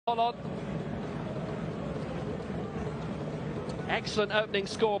on. Excellent opening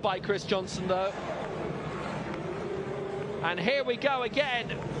score by Chris Johnson, though. And here we go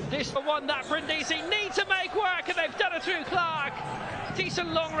again. This is the one that Brindisi need to make work, and they've done it through Clark.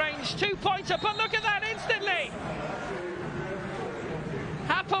 Decent long-range two-pointer, but look at that instantly.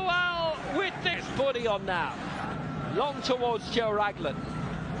 Hapoel with this body on now. Long towards Joe Ragland.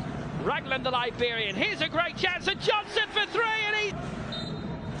 Ragland, the Liberian. Here's a great chance, and Johnson for three, and he...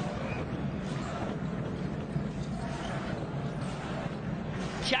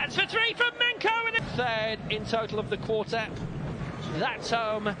 Chance for three from Menko, and third in total of the quarter. That's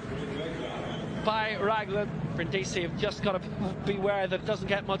home by Ragland. Brindisi have just got to beware that it doesn't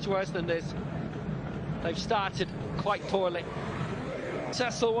get much worse than this. They've started quite poorly.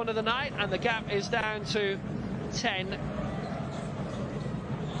 Successful one of the night, and the gap is down to 10.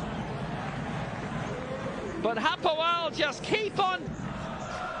 But Hapoel just keep on.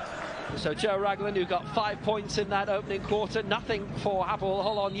 So Joe Ragland, who got 5 points in that opening quarter, nothing for Hapoel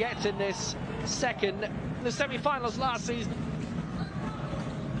hold on yet in this second. In the semi-finals last season.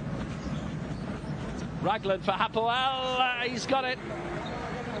 Ragland for Hapoel, he's got it.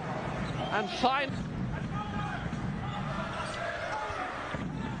 And fine.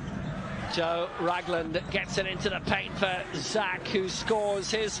 Joe Ragland gets it into the paint for Zach, who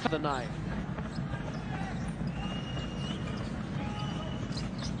scores his for the night.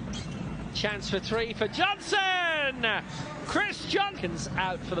 Chance for three for Johnson! Chris Johnson's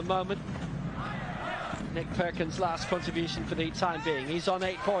out for the moment. Nick Perkins' last contribution for the time being. He's on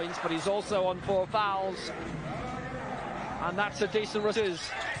 8 points, but he's also on 4 fouls. And that's a decent result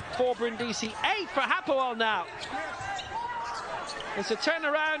for Brindisi. 8 for Hapoel now. It's a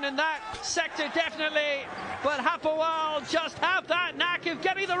turnaround in that sector, definitely. But Hapoel just have that knack of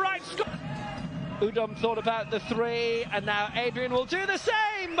getting the right score. Udom thought about the three, and now Adrian will do the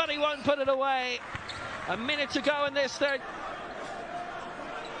same, but he won't put it away. A minute to go in this third.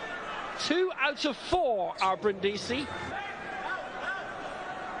 2 out of 4 are Brindisi.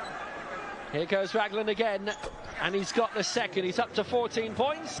 Here goes Ragland again, and he's got the second. He's up to 14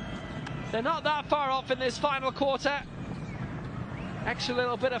 points. They're not that far off in this final quarter. Extra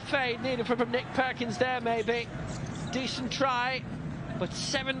little bit of fade needed from Nick Perkins there, maybe. Decent try, but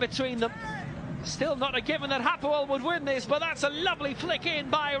 7 between them. Still not a given that Hapoel would win this, but that's a lovely flick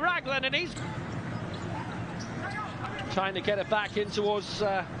in by Ragland, and he's trying to get it back in towards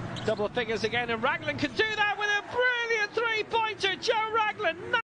double figures again, and Ragland can do that with a brilliant three-pointer. Joe Ragland.